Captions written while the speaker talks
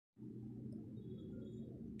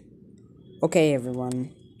Okay,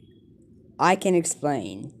 everyone. I can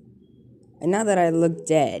explain. And now that I look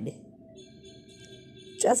dead,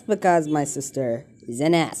 just because my sister is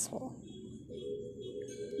an asshole.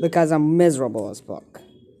 Because I'm miserable as fuck.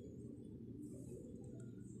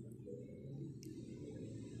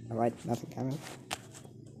 Alright, nothing coming.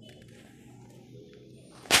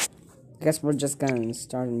 I guess we're just gonna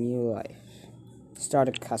start a new life. Start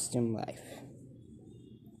a custom life.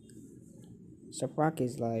 Start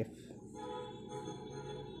Rocky's life.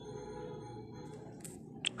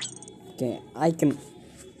 Okay, I can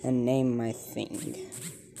name my thing.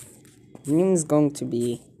 The name is going to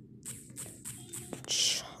be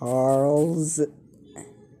Charles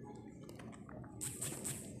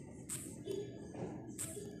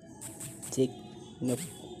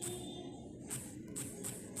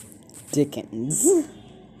Dickens.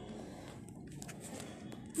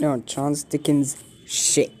 No, Charles Dickens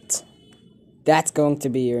shit. That's going to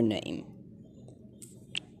be your name.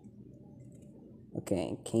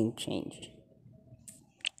 Okay, can't change.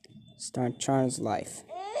 Start Charles' life.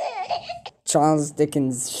 Charles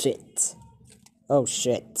Dickens shit. Oh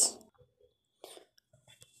shit.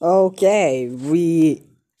 Okay, we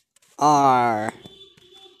are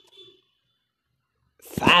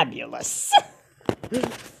fabulous.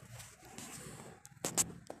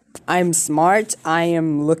 I'm smart. I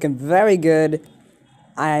am looking very good.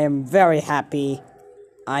 I am very happy.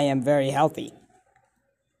 I am very healthy.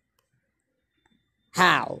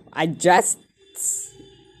 How? I just...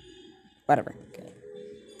 Whatever. Okay.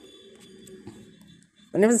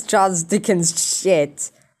 My name is Charles Dickens shit.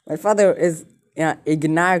 My father is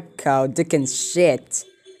Ignarco Dickens shit.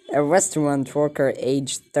 A restaurant worker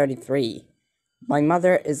aged 33. My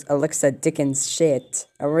mother is Alexa Dickens shit.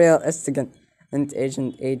 A real estate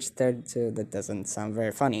agent aged 32. That doesn't sound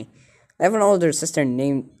very funny. I have an older sister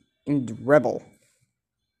named Rebel.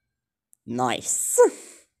 Nice.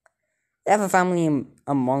 I have a family,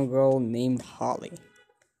 a mongrel named Holly.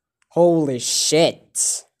 Holy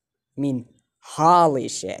shit. I mean, holy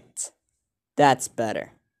shit. That's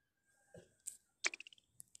better.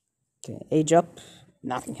 Okay, age up.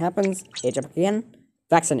 Nothing happens. Age up again.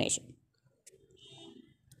 Vaccination.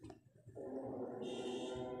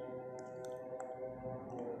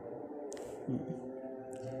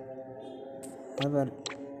 How about...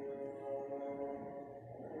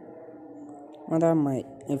 My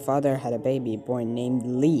father had a baby boy named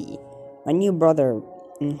Lee. My new brother,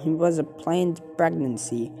 he was a planned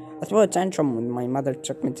pregnancy. I threw a tantrum when my mother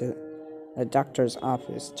took me to a doctor's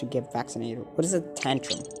office to get vaccinated. What is a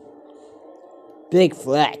tantrum? Big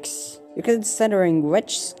flex. You're considering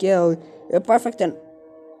which skill you're perfect in.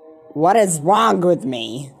 What is wrong with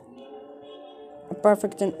me? I'm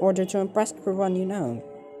perfect in order to impress everyone you know.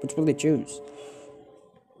 Which will you choose?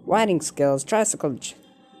 Writing skills, tricycle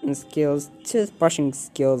skills, toothbrushing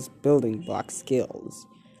skills, building block skills.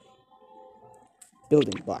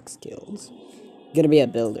 Building block skills. Gonna be a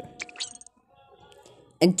builder.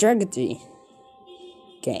 Integrity.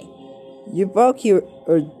 Okay. You broke your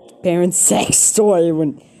parents' sex toy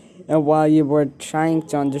while you were trying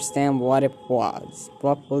to understand what it was.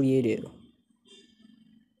 What will you do?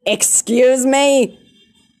 Excuse me?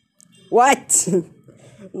 What?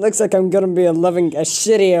 Looks like I'm gonna be living a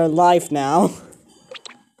shittier life now.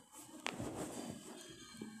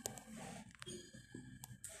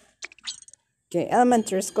 Okay,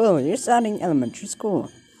 elementary school. You're starting elementary school.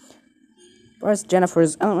 Where's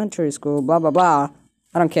Jennifer's elementary school? Blah, blah, blah.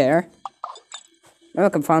 I don't care. Maybe I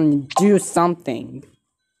can finally do something.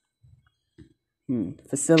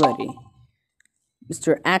 Facility.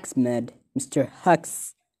 Mr. Axmed. Mr.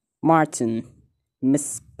 Hux. Martin.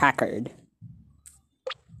 Miss Packard.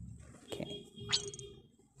 Okay.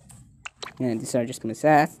 And these are just my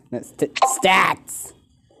stats. Stats!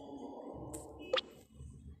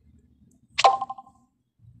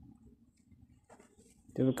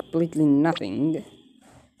 They were completely nothing.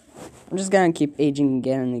 I'm just gonna keep aging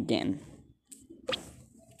again and again.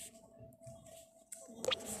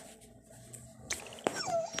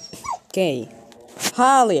 Okay.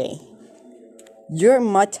 Holly! Your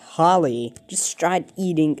mutt Holly just tried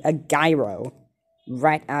eating a gyro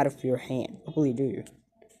right out of your hand. What will you do?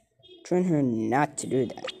 Train her not to do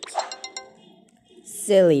that.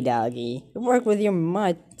 Silly doggy. You work with your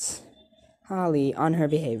mutt Holly on her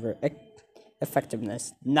behavior.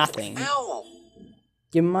 Effectiveness. Nothing. Ow.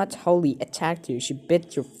 Your mutt Holly attacked you. She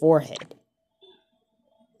bit your forehead.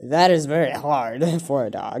 That is very hard for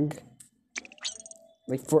a dog.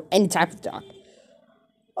 Like for any type of dog.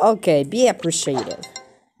 Okay, be appreciative.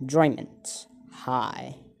 Enjoyment.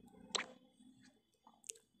 High.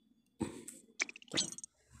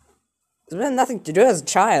 There's been nothing to do as a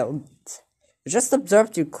child. Just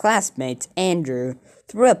observed your classmate, Andrew,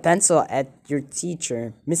 threw a pencil at your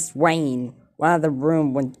teacher, Miss Wayne, while the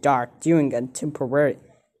room went dark during a temporary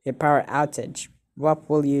power outage. What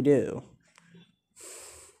will you do?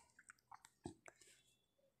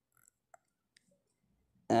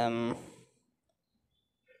 I'm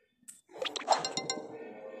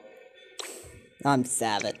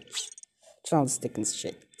savage. Charles Dickens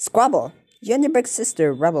shit. Squabble! You and your big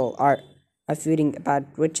sister, Rebel, are feuding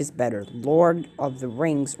about which is better, Lord of the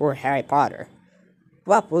Rings or Harry Potter.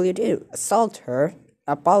 What will you do? Assault her?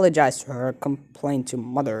 Apologize to her? Complain to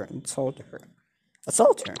mother? Insult her?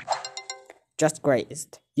 Assault her? Just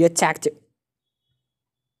grazed. You attacked her.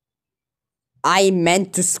 I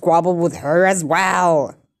meant to squabble with her as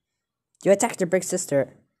well. You attacked your big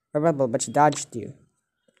sister, a rebel, but she dodged you.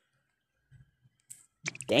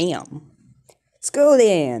 Damn. School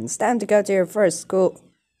dance! Time to go to your first school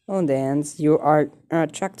dance. You are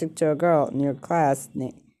attracted to a girl in your class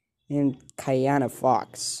named Kiana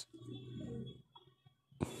Fox.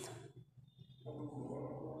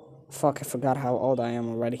 Fuck, I forgot how old I am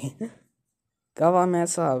already. Go on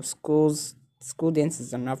myself. School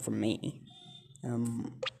dances are not for me.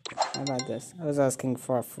 How about this? I was asking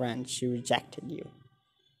for a friend. She rejected you.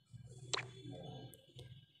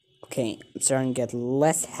 Okay, I'm starting to get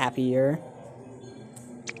less happier.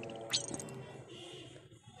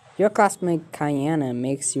 Your classmate Kiana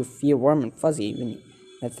makes you feel warm and fuzzy when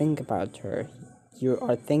you think about her. You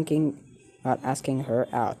are thinking about asking her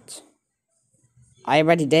out. I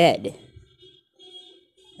already did.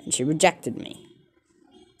 And she rejected me.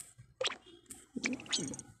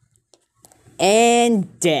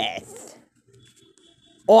 And death.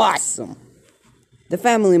 Awesome. The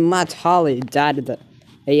family Matt Holly died at the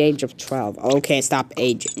age of 12. Okay, stop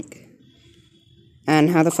aging.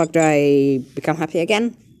 And how the fuck do I become happy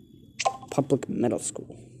again? Public middle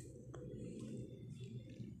school.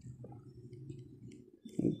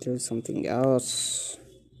 Do something else.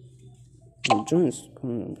 Join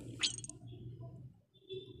school.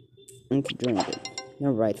 Into join it.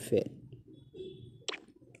 No right fit.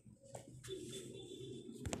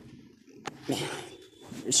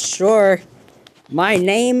 Sure. My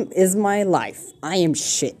name is my life. I am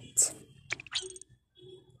shit.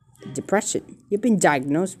 Depression. You've been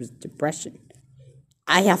diagnosed with depression.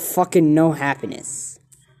 I have fucking no happiness.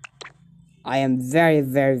 I am very,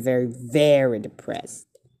 very, very, very depressed.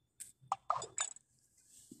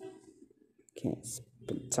 Okay,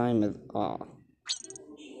 spend time with all.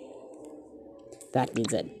 That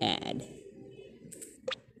needs an ad.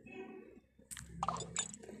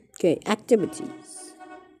 Okay, activities.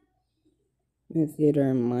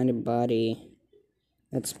 Theater, mind and body.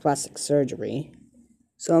 That's plastic surgery.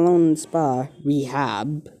 Salon and spa.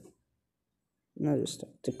 Rehab. Another stuff.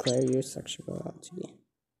 Declare your sexuality.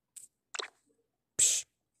 Psh.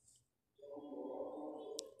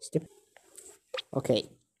 Okay.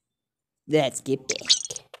 Let's get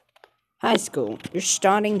back. High school. You're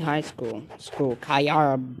starting high school.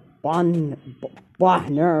 Kayara Bonner.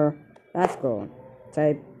 That's cool.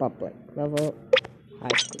 Type public. Level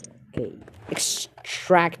high school. Okay.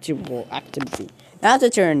 Extractable activity. Now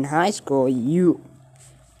that you're in high school, you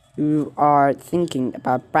are thinking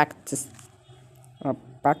about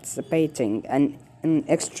participating in an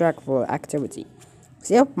extractable activity.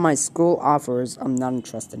 See what my school offers. I'm not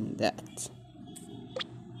interested in that.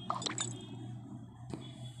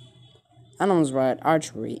 Animals right,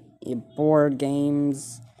 archery, board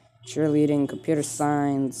games, cheerleading, computer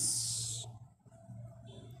science.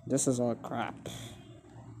 This is all crap.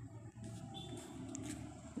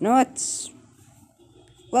 You know what?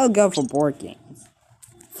 We'll go for board games.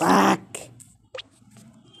 Fuck!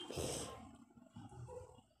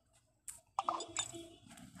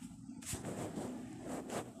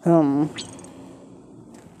 Okay,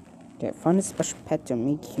 find a special pet to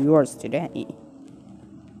make yours today.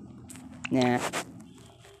 Nah.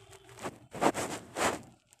 I'm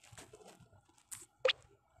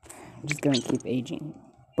just gonna keep aging.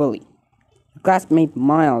 Bully. Your classmate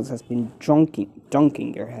Miles has been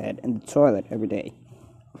dunking your head in the toilet every day.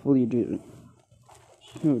 What will you do?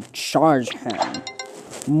 You charge him.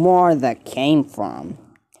 More that came from.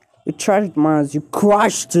 You charged Miles, you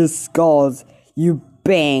crushed his skulls, you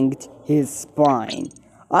banged his spine.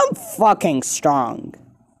 I'm fucking strong.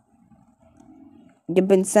 You've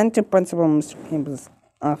been sent to Principal Mr. Campbell's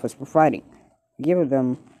office for fighting. Give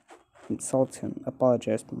them, insult him,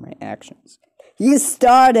 apologize for my actions. You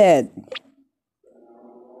started!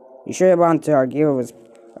 You sure you want to argue with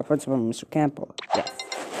Principal Mr. Campbell? Yes.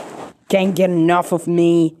 Can't get enough of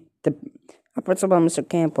me. The Principal Mr.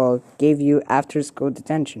 Campbell gave you after-school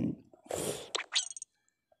detention.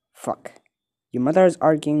 Fuck. Your mother is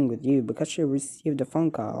arguing with you because she received a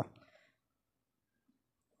phone call.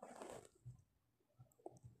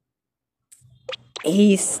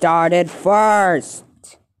 He started first!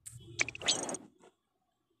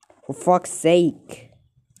 For fuck's sake.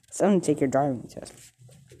 Someone take your driving test.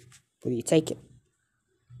 Will you take it?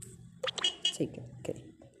 Take it, okay.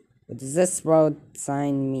 What does this road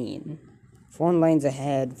sign mean? 4 lanes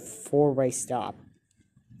ahead, 4-way stop.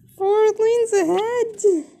 4 lanes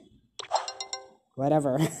ahead?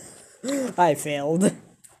 Whatever. I failed.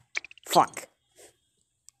 Fuck.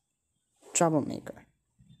 Troublemaker.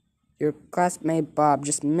 Your classmate Bob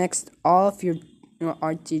just mixed all of your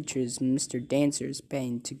art teachers and Mr. Dancer's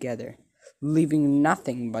paint together, leaving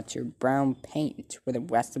nothing but your brown paint for the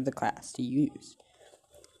rest of the class to use.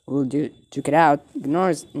 We'll duke it out. Ignore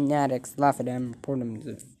his fanatics, laugh at him, report him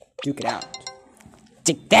to duke it out.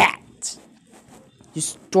 Take that! You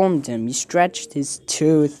stormed him. You stretched his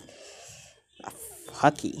tooth.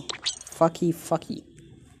 Fucky.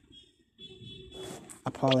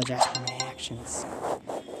 Apologize for my actions.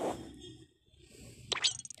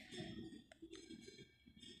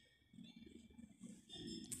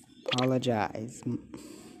 Apologize.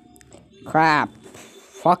 Crap.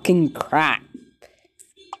 Fucking crap.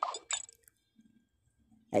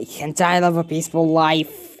 Can't I live a peaceful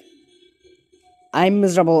life? I'm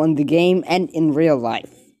miserable in the game and in real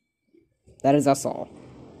life. That is us all.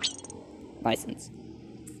 License.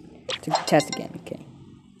 Take the test again, okay.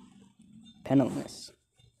 Penalness.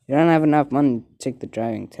 You don't have enough money to take the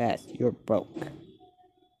driving test. You're broke.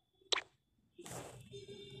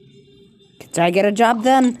 Can I get a job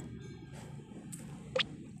then?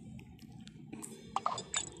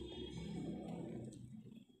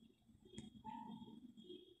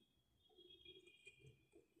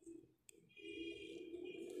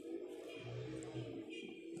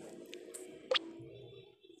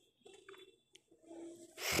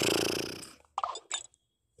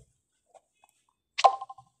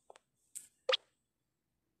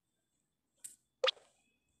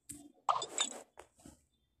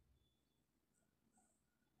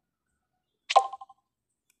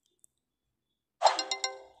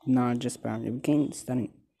 No, just boundary. We can't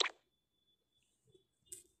study.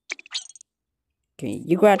 Okay,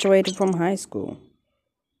 you graduated from high school.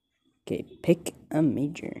 Okay, pick a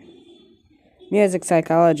major. Music,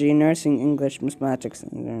 psychology, nursing, English, mathematics,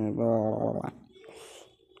 and blah, blah, blah.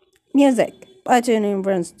 Music. Apply to a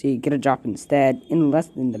university, get a job instead.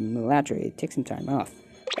 Enlist in the military, take some time off.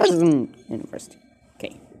 University.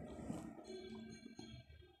 Okay.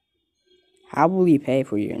 How will you pay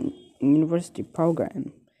for your university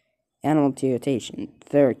program? Annual tuition,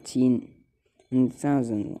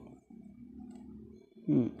 13,000.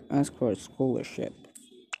 Ask for a scholarship.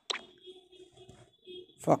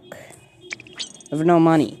 Fuck. I have no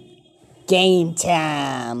money. Game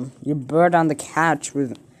time! You're bored on the couch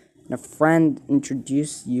with a friend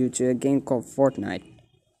introduced you to a game called Fortnite.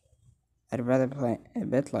 I'd rather play a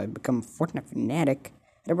BitLife, become a Fortnite fanatic.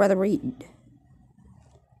 I'd rather read.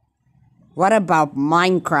 What about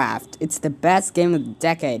Minecraft? It's the best game of the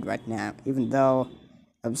decade right now, even though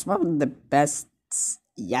it was probably the best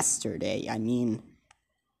yesterday. I mean,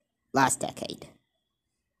 last decade.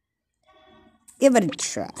 Give it a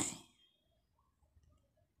try.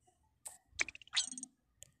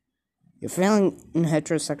 You're feeling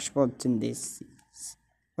heterosexual tendencies.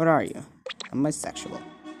 What are you? I'm bisexual.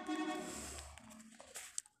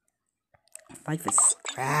 Life is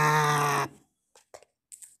crap.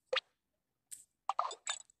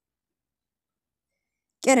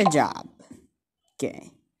 Get a job.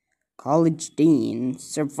 Okay. College dean,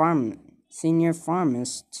 senior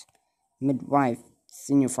pharmacist, midwife,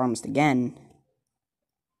 senior pharmacist again.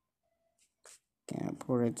 Okay,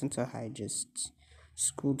 reporter, dental hygienist,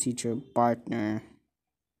 school teacher, partner.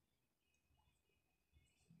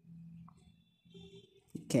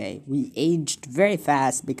 Okay, we aged very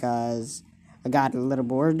fast because I got a little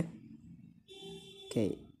bored.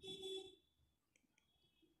 Okay.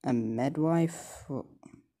 A midwife, a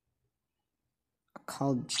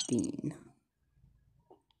college dean.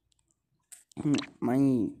 Am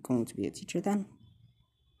I going to be a teacher then?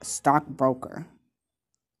 A stockbroker.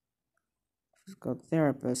 Physical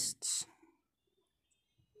therapist.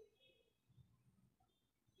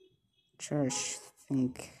 Church,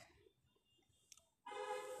 think.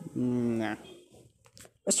 Nah.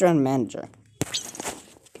 Restaurant manager.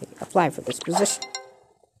 Okay, apply for this position.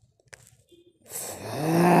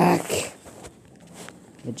 Fuck.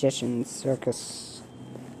 Magician, circus.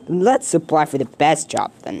 Let's apply for the best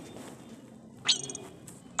job then.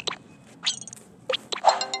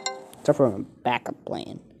 Start from a backup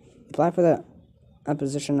plan. Apply for the a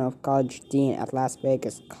position of college dean at Las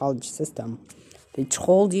Vegas college system. They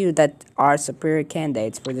told you that are superior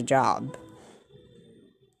candidates for the job.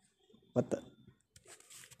 What the?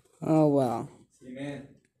 Oh well.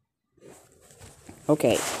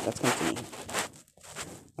 Okay, let's continue.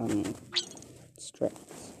 Strict.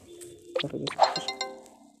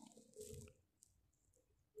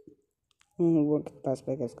 Work at Las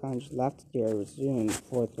Vegas college left year resumed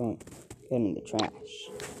fourth one. Get in the trash.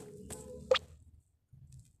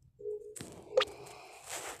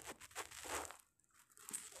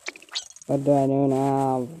 What do I do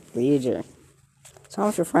now? Leisure. Some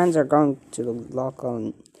of your friends are going to the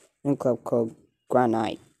local nightclub called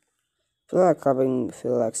Granite. Feel like clubbing,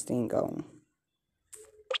 feel like staying going.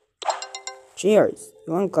 Cheers!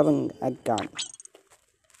 You want clubbing at gun.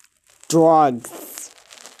 Drugs.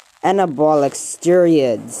 Anabolic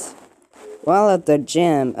steroids. While at the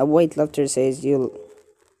gym, a weightlifter says you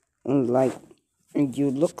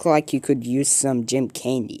look like you could use some gym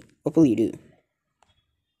candy. What will you do?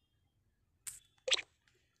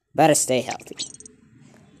 Better stay healthy.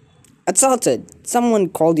 Assaulted. Someone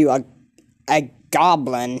called you a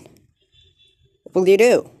goblin. What will you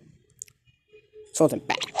do? Assault him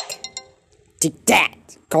back. Take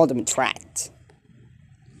that! Called him a twat.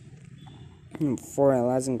 Before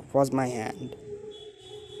realizing it was my hand.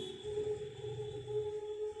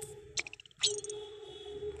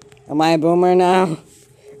 Am I a boomer now?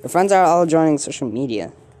 Your friends are all joining social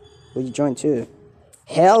media. Will you join too?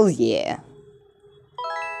 Hell yeah!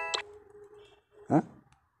 Huh?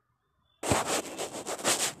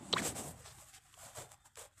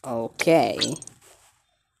 Okay.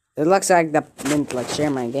 It looks like that meant like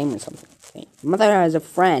share my game or something. Mother has a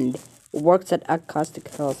friend who works at Acoustic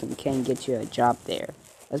Health and can get you a job there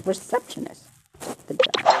as receptionist. The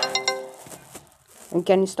job. When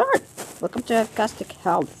can you start? Welcome to Acoustic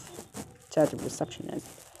Health. Chat receptionist.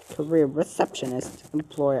 Career receptionist.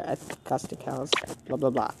 Employer at Acoustic Health. Blah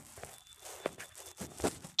blah blah.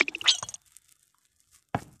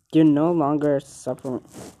 You're no longer suffering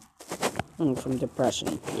from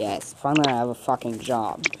depression. Yes, finally I have a fucking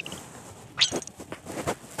job.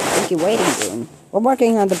 Thank you, waiting room. We're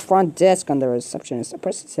working on the front desk on the receptionist. A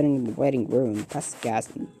person sitting in the waiting room passes gas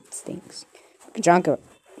and stinks. We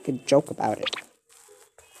could joke about it.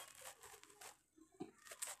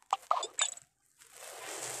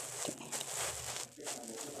 Okay.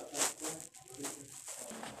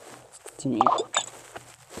 Continue.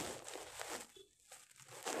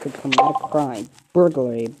 Could commit a crime.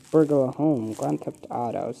 Burglary, burgle a home, grand theft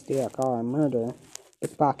auto, steal a car, murder,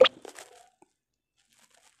 pickpocket.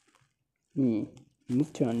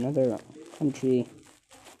 Move to another country,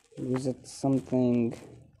 visit something,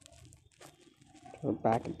 go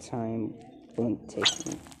back in time, wouldn't take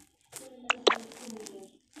me.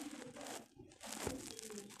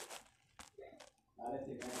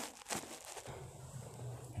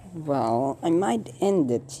 Well, I might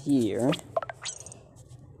end it here.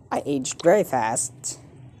 I aged very fast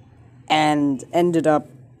and ended up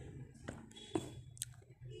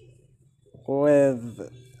with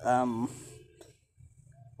a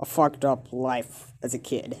fucked up life as a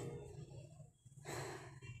kid.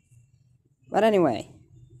 But anyway,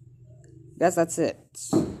 guess that's it.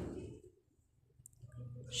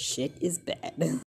 Shit is bad.